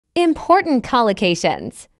Important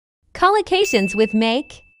collocations. Collocations with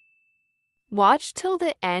make. Watch till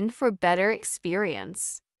the end for better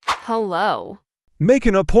experience. Hello. Make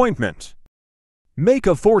an appointment. Make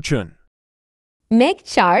a fortune. Make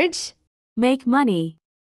charge. Make money.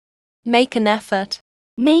 Make an effort.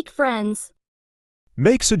 Make friends.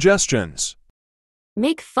 Make suggestions.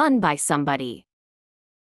 Make fun by somebody.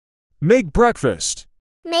 Make breakfast.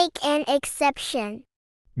 Make an exception.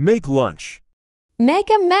 Make lunch.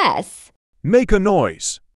 Make a mess. Make a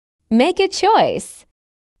noise. Make a choice.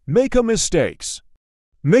 Make a mistakes.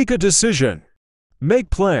 Make a decision.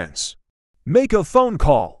 Make plans. Make a phone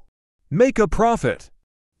call. Make a profit.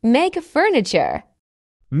 Make furniture.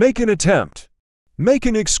 Make an attempt. Make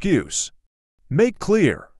an excuse. Make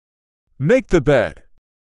clear. Make the bed.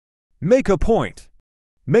 Make a point.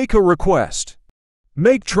 Make a request.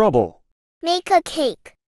 Make trouble. Make a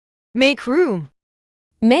cake. Make room.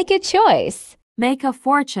 Make a choice. Make a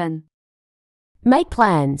fortune. Make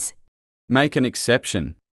plans. Make an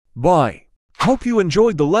exception. Bye. Hope you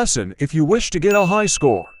enjoyed the lesson. If you wish to get a high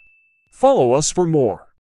score, follow us for more.